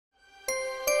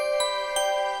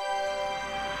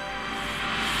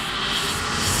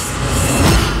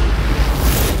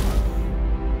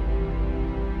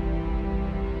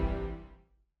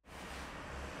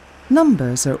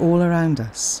Numbers are all around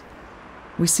us.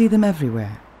 We see them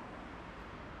everywhere.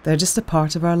 They're just a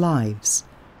part of our lives.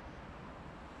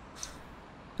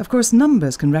 Of course,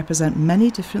 numbers can represent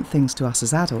many different things to us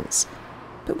as adults,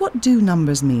 but what do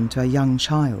numbers mean to a young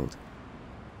child?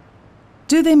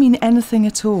 Do they mean anything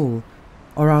at all,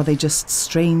 or are they just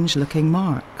strange-looking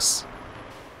marks?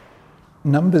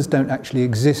 Numbers don't actually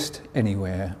exist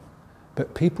anywhere,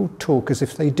 but people talk as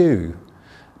if they do,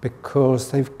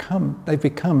 because they've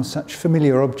become such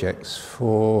familiar objects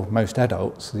for most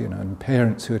adults, and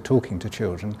parents who are talking to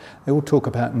children. They all talk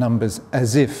about numbers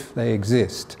as if they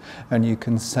exist, and you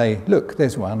can say, look,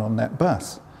 there's one on that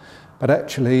bus. But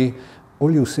actually,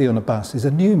 all you'll see on a bus is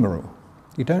a numeral.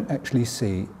 You don't actually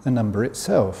see the number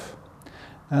itself.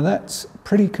 Now that's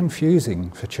pretty confusing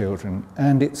for children,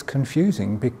 and it's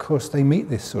confusing because they meet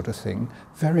this sort of thing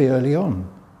very early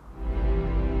on.